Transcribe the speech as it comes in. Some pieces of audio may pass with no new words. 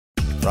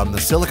From the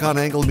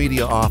SiliconANGLE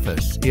Media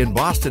office in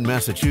Boston,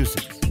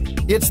 Massachusetts,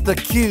 it's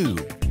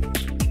theCUBE.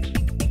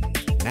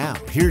 Now,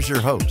 here's your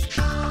host,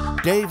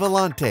 Dave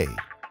Vellante.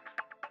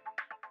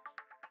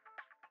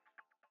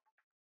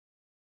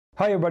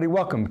 Hi everybody,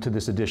 welcome to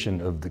this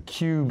edition of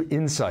theCUBE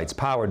Insights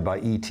powered by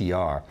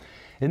ETR.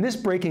 In this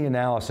breaking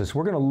analysis,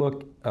 we're going to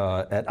look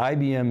at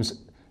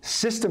IBM's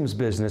systems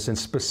business and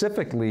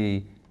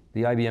specifically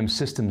the IBM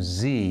Systems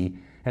Z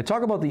and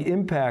talk about the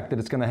impact that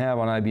it's going to have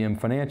on IBM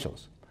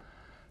financials.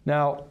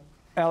 Now,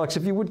 Alex,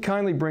 if you would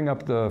kindly bring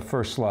up the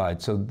first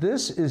slide. So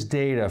this is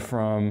data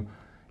from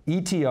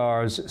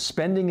ETR's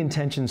Spending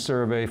Intention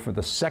Survey for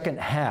the second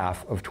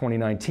half of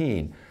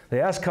 2019.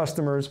 They asked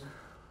customers,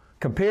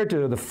 compared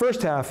to the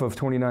first half of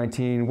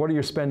 2019, what are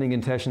your spending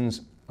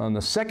intentions on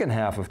the second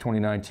half of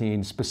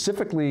 2019,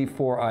 specifically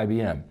for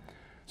IBM?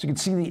 So you can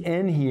see the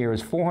N here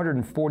is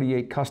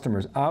 448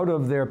 customers out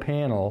of their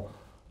panel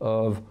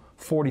of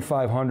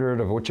 4,500,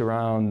 of which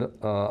around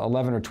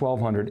 11 or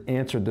 1,200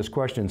 answered this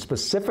question,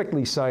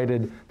 specifically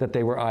cited that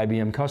they were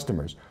IBM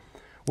customers.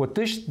 What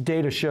this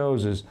data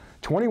shows is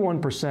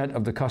 21%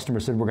 of the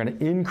customers said we're going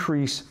to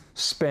increase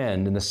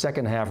spend in the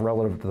second half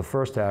relative to the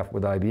first half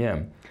with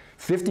IBM.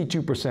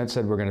 52%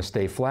 said we're going to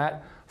stay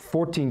flat,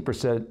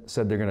 14%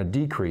 said they're going to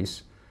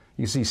decrease.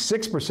 You see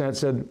 6%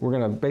 said we're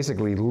going to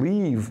basically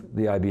leave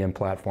the IBM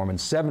platform, and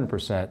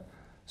 7%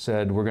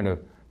 said we're going to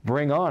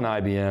bring on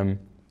IBM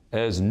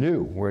as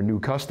new, we're a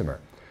new customer.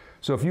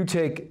 So if you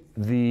take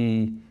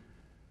the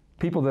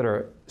people that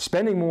are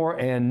spending more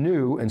and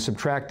new and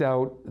subtract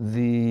out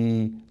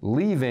the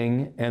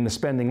leaving and the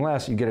spending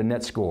less, you get a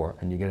net score,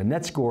 and you get a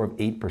net score of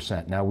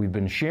 8%. Now we've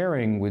been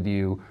sharing with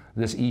you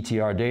this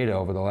ETR data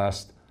over the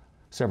last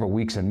several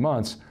weeks and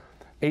months.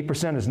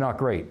 8% is not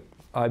great.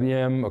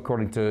 IBM,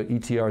 according to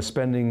ETR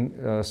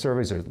spending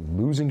surveys, are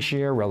losing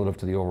share relative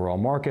to the overall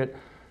market.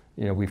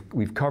 You know,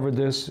 we've covered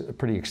this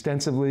pretty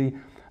extensively.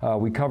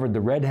 We covered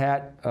the Red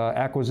Hat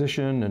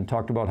acquisition and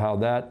talked about how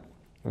that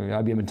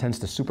IBM intends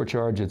to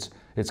supercharge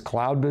its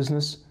cloud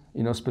business,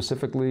 you know,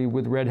 specifically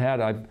with Red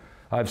Hat.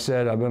 I've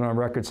been on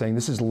record saying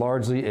this is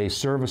largely a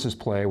services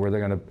play where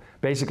they're going to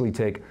basically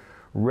take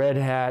Red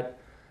Hat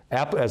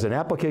as an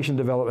application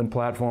development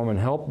platform and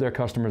help their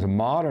customers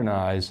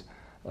modernize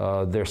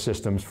their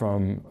systems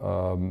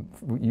from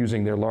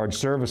using their large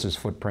services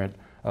footprint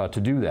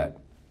to do that.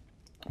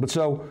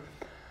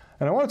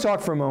 And I want to talk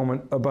for a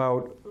moment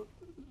about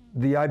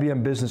the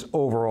IBM business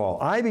overall.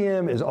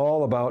 IBM is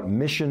all about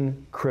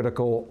mission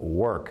critical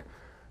work.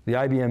 The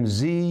IBM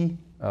Z,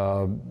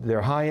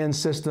 their high-end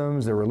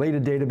systems, their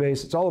related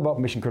database, it's all about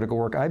mission critical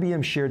work.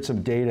 IBM shared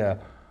some data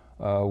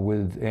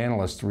with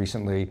analysts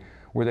recently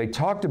where they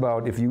talked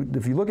about, if you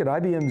look at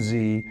IBM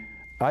Z,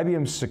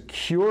 IBM's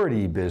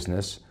security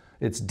business,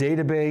 its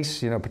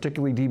database, you know,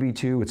 particularly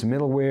DB2, its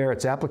middleware,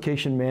 its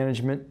application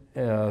management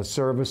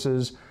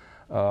services,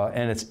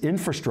 and its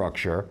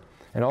infrastructure,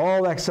 and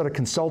all that sort of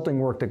consulting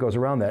work that goes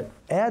around that,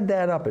 add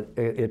that up,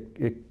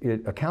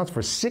 it accounts for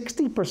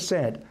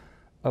 60%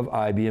 of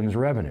IBM's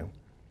revenue.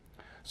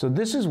 So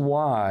this is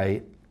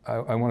why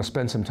I want to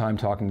spend some time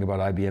talking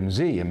about IBM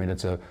Z. I mean,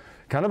 it's a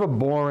kind of a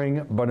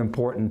boring but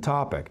important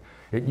topic.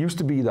 It used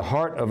to be the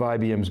heart of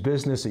IBM's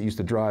business. It used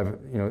to drive,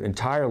 you know,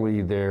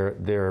 entirely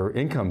their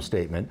income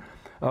statement.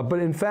 But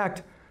in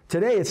fact,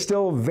 today it's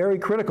still very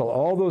critical.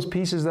 All those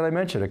pieces that I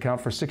mentioned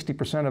account for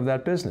 60% of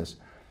that business.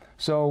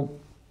 So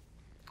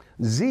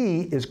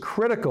Z is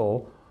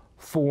critical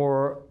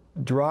for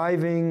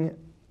driving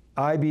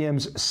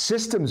IBM's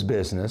systems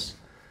business,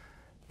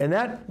 and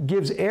that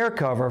gives air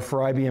cover for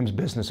IBM's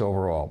business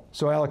overall.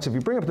 So Alex, if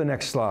you bring up the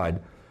next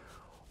slide,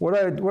 what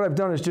I've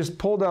done is just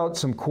pulled out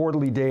some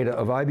quarterly data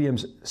of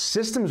IBM's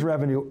systems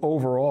revenue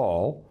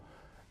overall,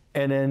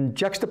 and then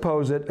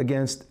juxtapose it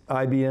against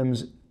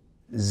IBM's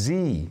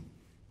Z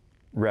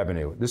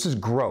revenue. This is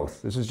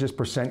growth. This is just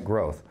percent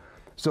growth.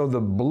 So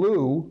the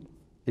blue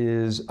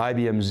is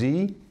IBM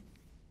Z,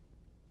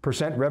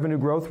 percent revenue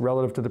growth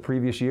relative to the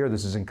previous year.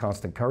 This is in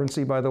constant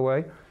currency, by the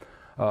way.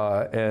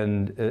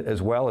 And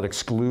as well, it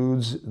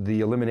excludes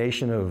the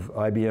elimination of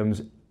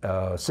IBM's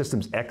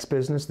Systems X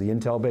business, the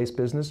Intel-based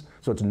business,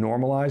 so it's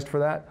normalized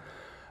for that.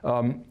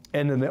 And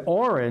then the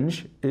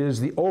orange is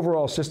the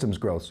overall systems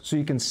growth. So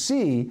you can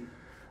see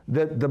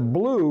that the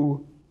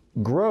blue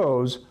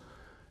grows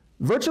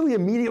virtually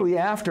immediately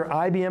after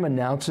IBM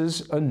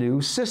announces a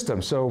new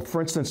system. So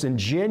for instance, in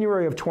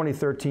January of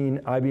 2013,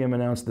 IBM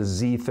announced the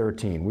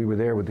Z13. We were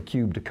there with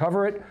theCUBE to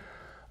cover it.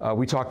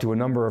 We talked to a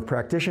number of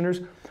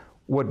practitioners.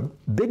 What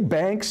big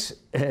banks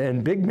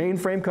and big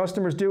mainframe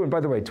customers do, and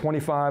by the way,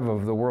 25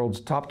 of the world's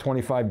top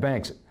 25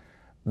 banks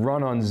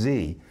run on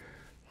Z.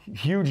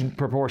 Huge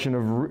proportion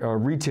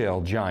of retail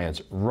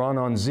giants run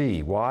on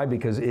Z. Why?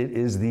 Because it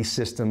is the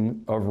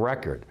system of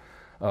record.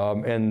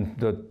 And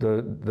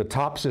the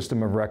top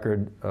system of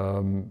record,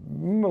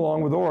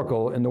 along with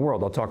Oracle in the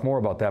world. I'll talk more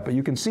about that, but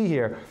you can see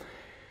here,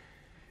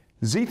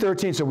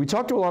 Z13, so we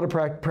talked to a lot of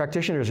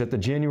practitioners at the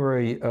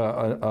January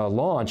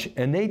launch,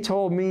 and they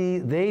told me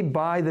they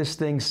buy this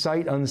thing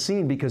sight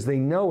unseen because they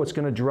know it's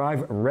going to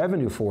drive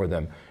revenue for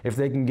them. If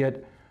they can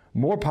get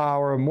more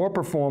power, more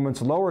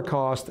performance, lower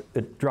cost,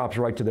 it drops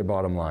right to their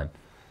bottom line.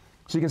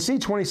 So you can see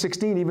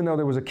 2016, even though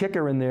there was a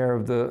kicker in there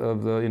of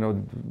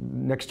the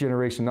next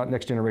generation, not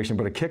next generation,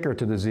 but a kicker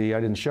to the Z,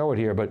 I didn't show it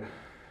here, but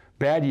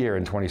bad year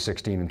in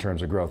 2016 in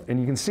terms of growth. And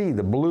you can see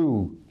the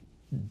blue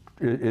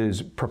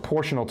is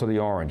proportional to the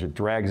orange. It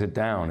drags it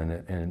down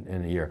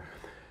in a year.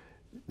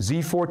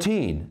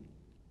 Z14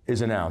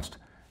 is announced.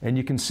 And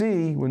you can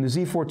see when the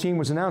Z14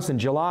 was announced in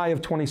July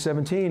of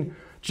 2017,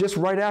 just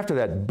right after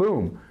that,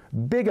 boom,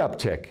 big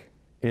uptick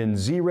in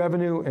Z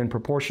revenue and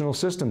proportional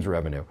systems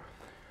revenue.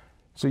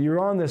 So you're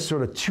on this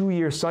sort of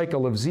 2-year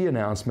cycle of Z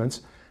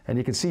announcements, and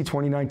you can see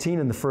 2019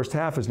 in the first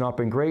half has not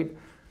been great.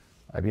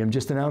 IBM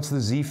just announced the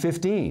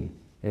Z15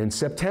 in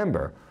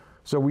September.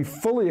 So we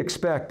fully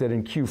expect that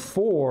in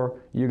Q4,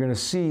 you're going to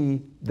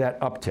see that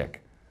uptick.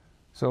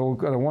 So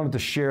I wanted to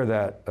share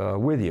that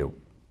with you.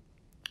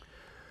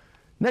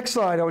 Next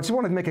slide, I just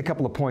want to make a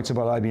couple of points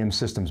about IBM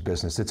systems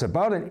business. It's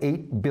about an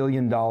 $8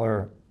 billion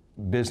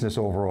business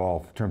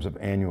overall in terms of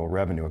annual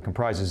revenue. It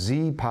comprises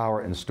Z,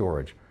 power, and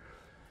storage.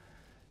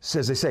 So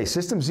as they say,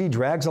 System Z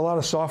drags a lot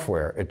of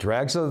software. It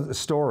drags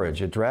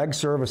storage. It drags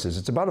services.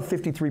 It's about a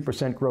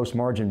 53% gross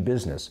margin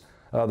business.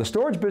 The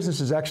storage business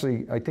is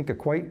actually, I think,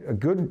 quite a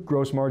good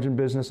gross margin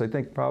business. I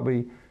think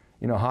probably,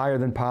 higher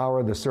than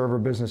power. The server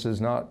business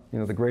is not,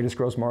 the greatest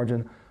gross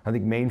margin. I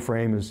think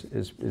mainframe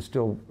is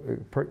still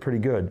pretty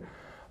good.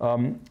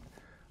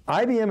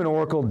 IBM and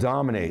Oracle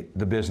dominate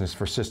the business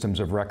for systems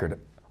of record.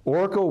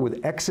 Oracle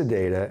with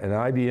Exadata and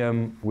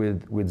IBM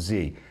with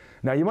Z.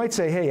 Now you might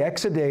say, hey,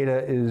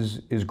 Exadata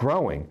is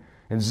growing,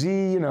 and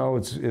Z,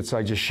 it's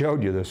I just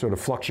showed you the sort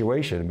of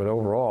fluctuation, but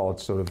overall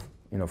it's sort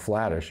of,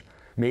 flattish.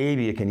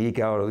 Maybe it can eke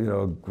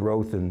out,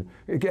 growth, and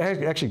it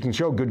actually can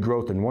show good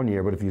growth in 1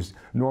 year, but if you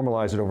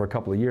normalize it over a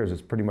couple of years,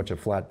 it's pretty much a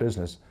flat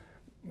business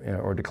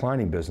or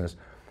declining business.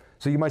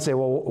 So you might say,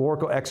 well,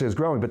 Oracle Exa is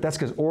growing, but that's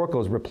because Oracle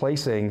is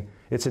replacing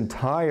its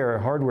entire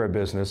hardware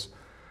business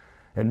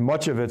and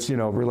much of its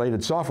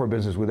related software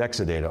business with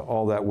Exadata,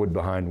 all that wood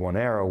behind one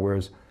arrow,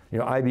 whereas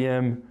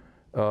IBM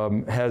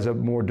has a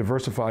more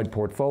diversified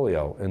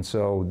portfolio, and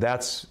so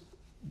that's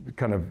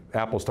kind of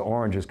apples to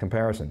oranges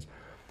comparisons.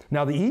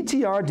 Now the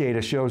ETR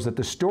data shows that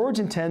the storage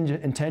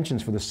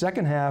intentions for the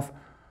second half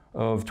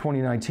of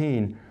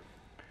 2019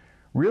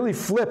 really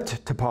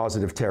flipped to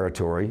positive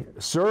territory.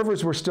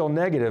 Servers were still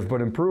negative, but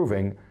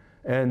improving.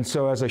 And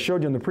so as I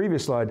showed you in the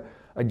previous slide,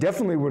 I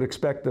definitely would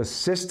expect the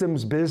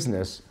systems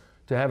business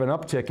to have an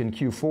uptick in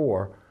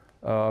Q4,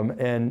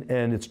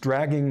 and it's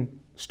dragging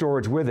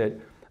storage with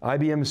it.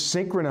 IBM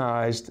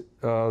synchronized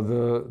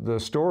the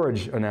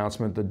storage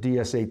announcement, the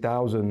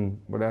DS8000,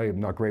 I'm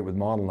not great with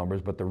model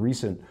numbers, but the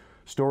recent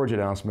storage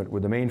announcement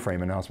with the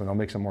mainframe announcement. I'll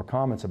make some more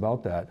comments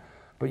about that.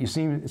 But it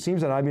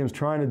seems that IBM's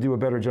trying to do a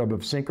better job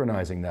of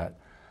synchronizing that.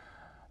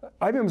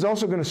 IBM is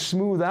also going to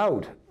smooth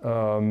out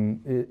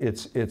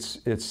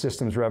its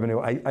systems revenue,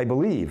 I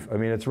believe. I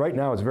mean, right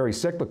now it's very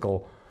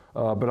cyclical,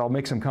 but I'll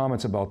make some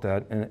comments about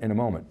that in a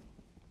moment.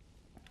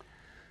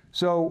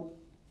 So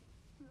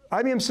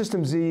IBM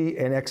System Z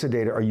and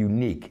Exadata are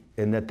unique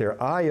in that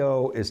their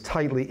I/O is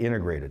tightly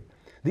integrated.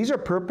 These are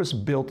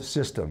purpose-built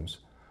systems,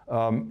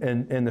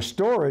 and the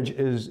storage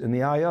and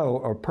the I/O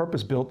are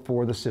purpose-built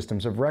for the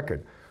systems of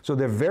record. So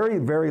they're very,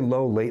 very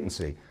low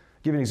latency.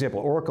 Give you an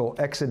example, Oracle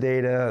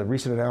Exadata,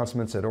 recent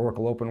announcements at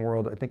Oracle Open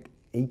World, I think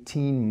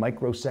 18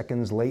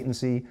 microseconds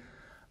latency.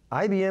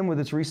 IBM with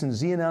its recent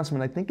Z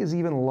announcement, I think is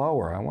even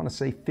lower. I want to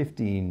say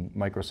 15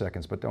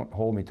 microseconds, but don't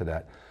hold me to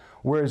that.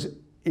 Whereas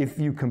if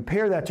you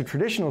compare that to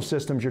traditional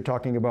systems, you're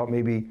talking about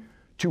maybe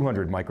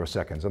 200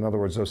 microseconds. In other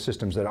words, those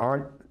systems that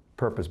aren't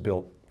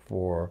purpose-built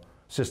for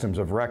systems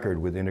of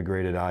record with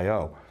integrated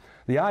I/O.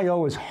 The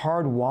I/O is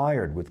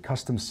hardwired with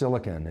custom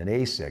silicon and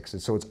ASICs,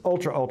 and so it's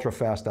ultra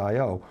fast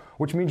I/O,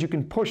 which means you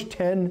can push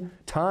 10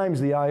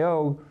 times the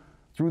I/O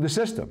through the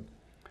system.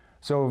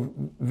 So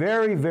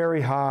very,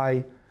 very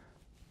high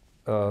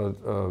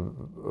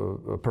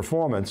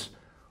performance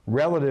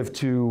relative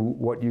to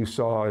what you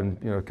saw in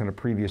kind of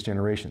previous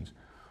generations.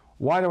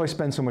 Why do I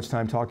spend so much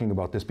time talking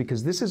about this?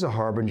 Because this is a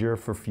harbinger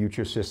for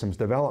future systems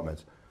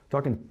developments.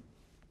 Talking,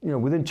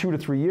 within 2 to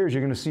 3 years,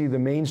 you're going to see the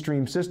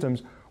mainstream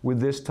systems with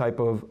this type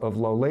of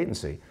low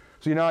latency.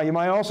 So you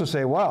might also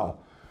say, well,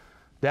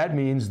 that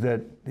means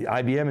that the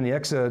IBM and the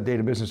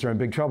Exadata business are in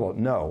big trouble.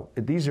 No,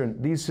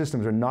 these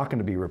systems are not going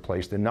to be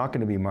replaced. They're not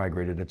going to be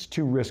migrated. It's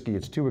too risky.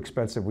 It's too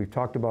expensive. We've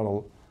talked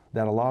about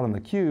that a lot on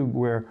theCUBE,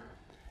 where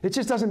it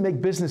just doesn't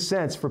make business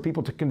sense for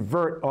people to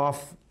convert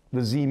off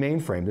the Z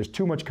mainframe. There's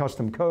too much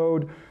custom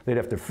code. They'd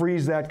have to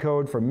freeze that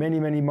code for many,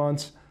 many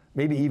months,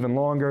 maybe even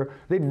longer.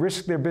 They'd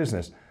risk their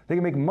business. They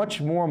can make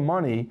much more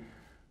money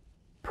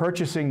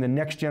purchasing the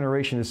next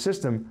generation of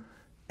system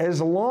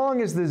as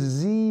long as the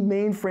Z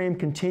mainframe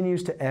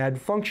continues to add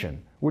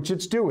function, which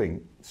it's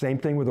doing. Same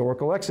thing with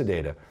Oracle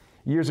Exadata.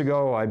 Years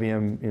ago,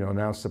 IBM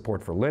announced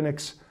support for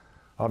Linux.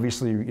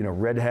 Obviously,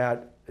 Red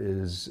Hat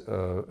is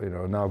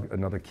now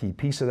another key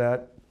piece of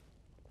that.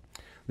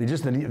 The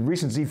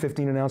recent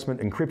Z15 announcement,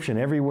 encryption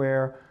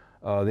everywhere.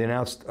 They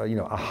announced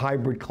a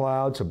hybrid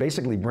cloud, so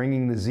basically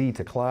bringing the Z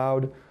to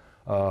cloud,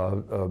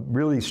 a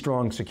really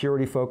strong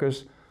security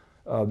focus.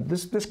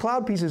 This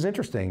cloud piece is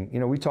interesting.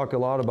 We talked a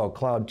lot about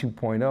Cloud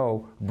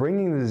 2.0.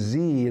 Bringing the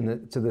Z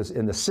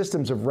in the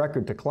systems of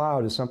record to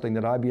cloud is something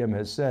that IBM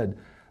has said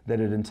that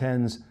it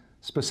intends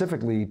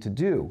specifically to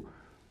do.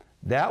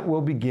 That will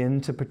begin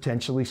to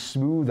potentially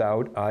smooth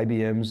out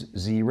IBM's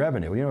Z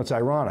revenue. It's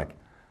ironic.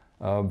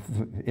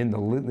 In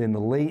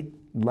the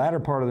latter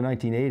part of the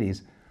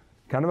 1980s,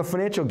 kind of a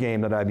financial game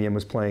that IBM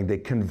was playing, they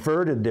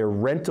converted their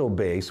rental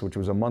base, which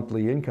was a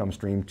monthly income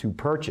stream, to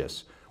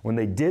purchase. When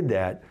they did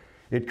that,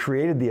 it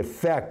created the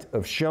effect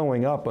of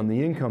showing up on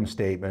the income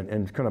statement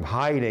and kind of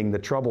hiding the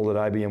trouble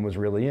that IBM was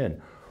really in.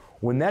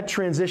 When that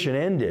transition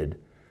ended,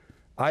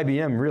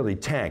 IBM really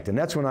tanked, and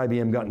that's when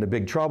IBM got into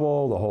big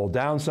trouble, the whole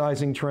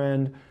downsizing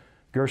trend.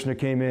 Gerstner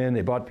came in,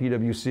 they bought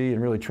PwC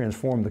and really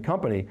transformed the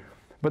company.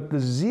 But the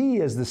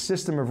Z as the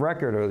system of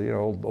record, or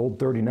old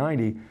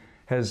 3090,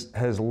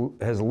 has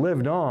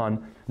lived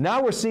on.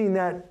 Now we're seeing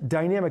that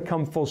dynamic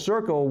come full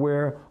circle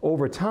where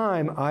over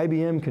time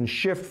IBM can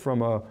shift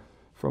from an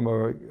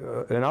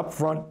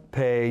upfront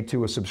pay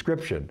to a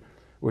subscription,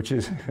 which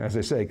is, as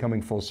I say,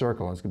 coming full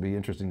circle. It's going to be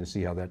interesting to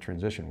see how that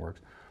transition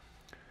works.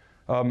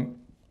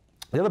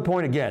 The other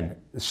point, again,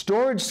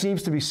 storage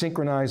seems to be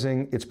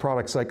synchronizing its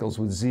product cycles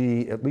with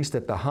Z, at least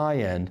at the high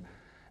end.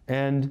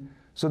 And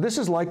so this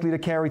is likely to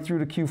carry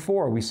through to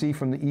Q4. We see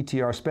from the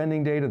ETR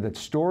spending data that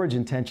storage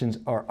intentions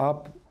are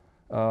up.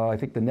 I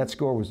think the net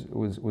score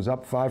was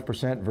up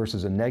 5%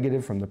 versus a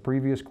negative from the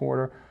previous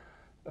quarter.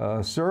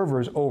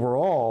 Servers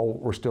overall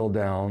were still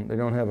down. They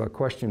don't have a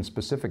question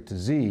specific to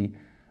Z,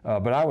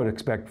 but I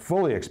would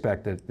fully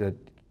expect that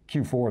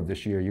Q4 of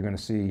this year, you're going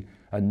to see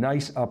a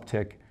nice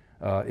uptick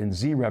in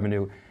Z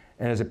revenue.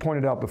 And as I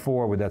pointed out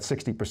before with that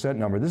 60%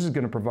 number, this is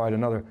going to provide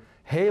another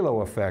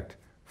halo effect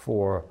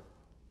for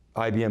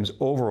IBM's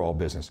overall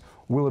business.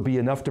 Will it be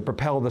enough to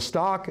propel the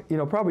stock?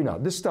 Probably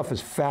not. This stuff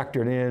is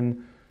factored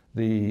in.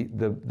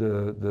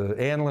 The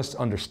analysts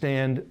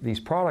understand these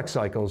product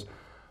cycles,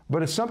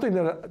 but it's something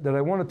that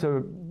I wanted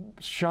to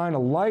shine a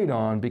light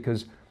on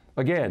because,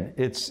 again,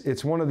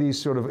 it's one of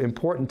these sort of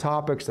important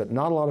topics that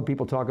not a lot of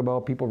people talk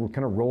about. People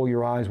kind of roll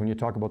your eyes when you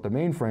talk about the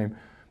mainframe,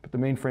 but the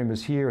mainframe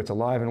is here, it's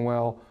alive and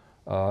well,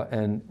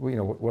 and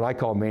what I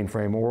call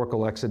mainframe,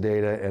 Oracle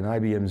Exadata and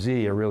IBM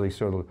Z are really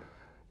sort of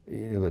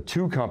the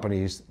two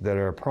companies that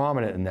are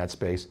prominent in that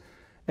space.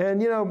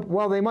 And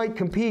while they might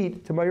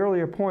compete, to my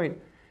earlier point,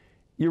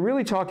 you're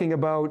really talking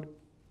about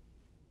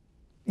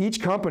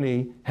each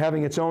company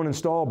having its own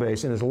install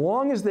base, and as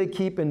long as they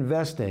keep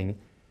investing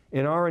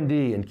in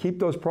R&D and keep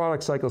those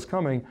product cycles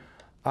coming,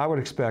 I would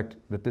expect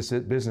that this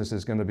business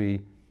is going to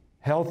be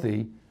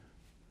healthy,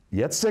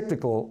 yet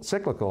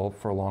cyclical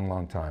for a long,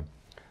 long time.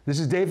 This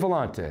is Dave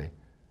Vellante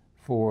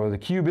for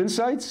theCUBE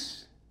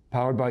Insights,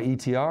 powered by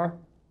ETR.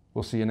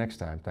 We'll see you next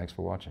time. Thanks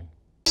for watching.